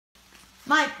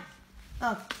Mike.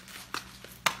 Oh.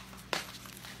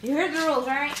 You heard the rules,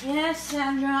 right? Yes,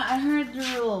 Sandra, I heard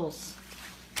the rules.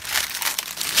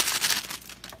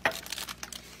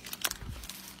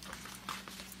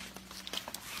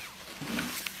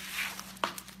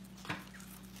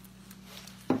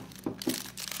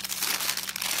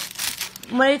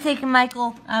 What are you taking,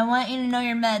 Michael? I want you to know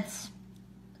your meds.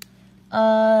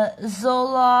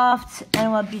 Zoloft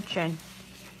and Wellbutrin.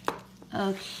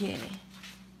 Okay.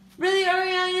 Really,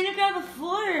 Ariel, you didn't grab a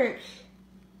fork.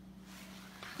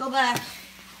 Go back.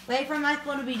 Wait for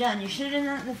Michael to be done. You should have done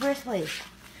that in the first place.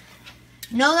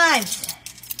 No knives.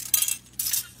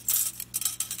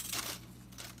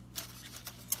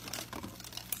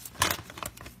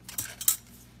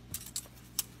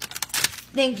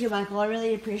 Thank you, Michael. I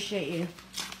really appreciate you.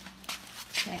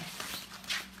 Okay.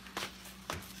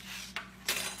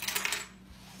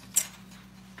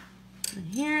 In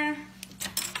here.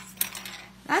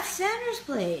 That's Sandra's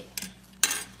plate.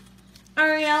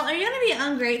 Ariel, are you going to be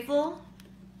ungrateful?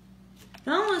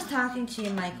 No one was talking to you,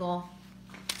 Michael.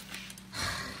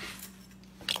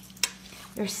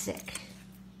 You're sick.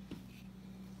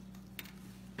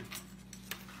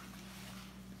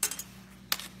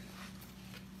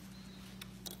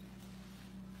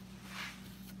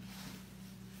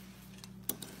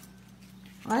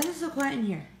 Why is it so quiet in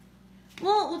here?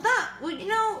 Well, without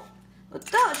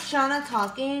Shawna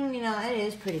talking, it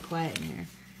is pretty quiet in here.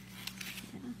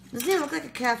 Doesn't even look like a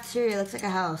cafeteria, it looks like a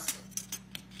house.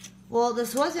 Well,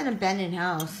 this was an abandoned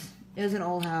house. It was an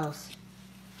old house.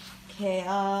 Okay,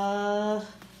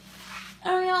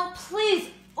 Ariel, please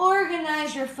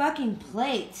organize your fucking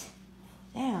plate.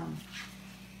 Damn.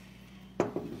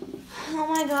 Oh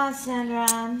my god, Sandra.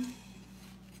 Oh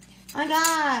my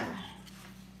god.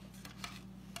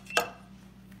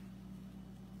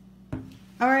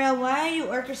 Ariel, why are you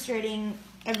orchestrating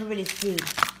everybody's food?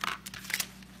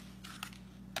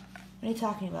 What are you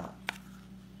talking about?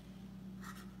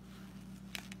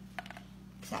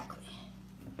 Exactly.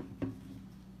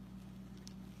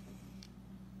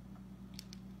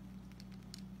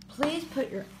 Please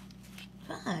put your...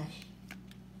 Gosh.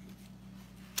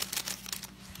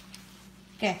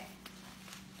 Okay.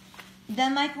 You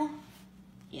done, Michael?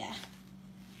 Yeah.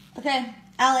 Okay,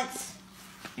 Alex,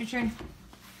 your turn.